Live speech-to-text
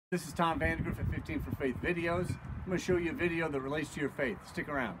This is Tom Vandergriff at 15 for Faith Videos. I'm going to show you a video that relates to your faith. Stick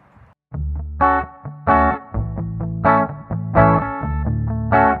around.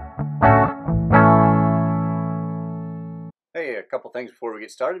 Hey, a couple things before we get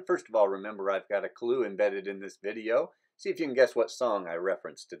started. First of all, remember I've got a clue embedded in this video. See if you can guess what song I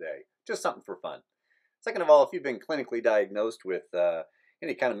referenced today. Just something for fun. Second of all, if you've been clinically diagnosed with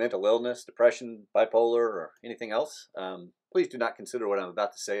any kind of mental illness, depression, bipolar, or anything else, please do not consider what I'm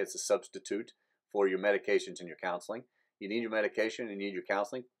about to say as a substitute for your medications and your counseling. You need your medication and you need your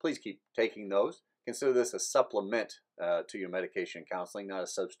counseling. Please keep taking those. Consider this a supplement to your medication and counseling, not a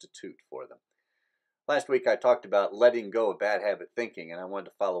substitute for them. Last week I talked about letting go of bad habit thinking, and I wanted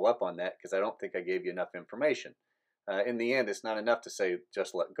to follow up on that because I don't think I gave you enough information. In the end, it's not enough to say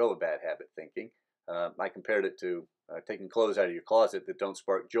just let go of bad habit thinking. I compared it to taking clothes out of your closet that don't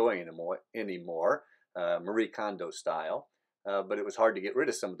spark joy anymore, Marie Kondo style. But it was hard to get rid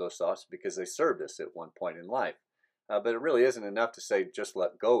of some of those thoughts because they served us at one point in life. But it really isn't enough to say just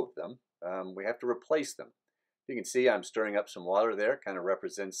let go of them. We have to replace them. You can see I'm stirring up some water there. Kind of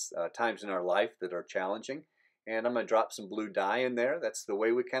represents times in our life that are challenging. And I'm going to drop some blue dye in there. That's the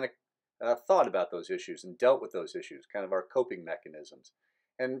way we kind of thought about those issues and dealt with those issues, kind of our coping mechanisms.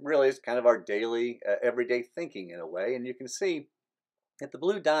 And really it's kind of our daily, everyday thinking in a way. And you can see that the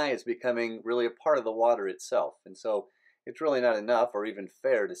blue dye is becoming really a part of the water itself. And so it's really not enough or even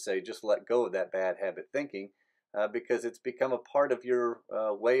fair to say just let go of that bad habit thinking because it's become a part of your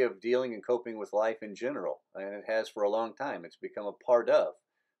way of dealing and coping with life in general. And it has for a long time. It's become a part of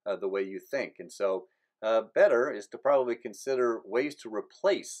the way you think. And so better is to probably consider ways to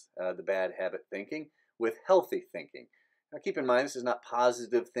replace the bad habit thinking with healthy thinking. Now keep in mind, this is not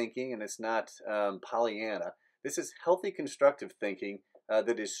positive thinking and it's not Pollyanna. This is healthy, constructive thinking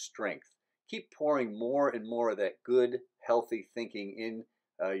that is strength. Keep pouring more and more of that good, healthy thinking in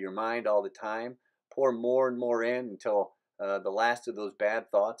your mind all the time. Pour more and more in until the last of those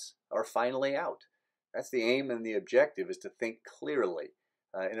bad thoughts are finally out. That's the aim and the objective, is to think clearly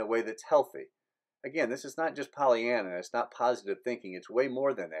in a way that's healthy. Again, this is not just Pollyanna. It's not positive thinking. It's way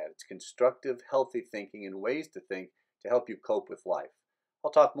more than that. It's constructive, healthy thinking and ways to think to help you cope with life.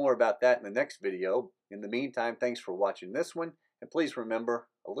 I'll talk more about that in the next video. In the meantime, thanks for watching this one, and please remember,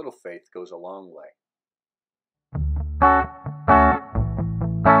 a little faith goes a long way.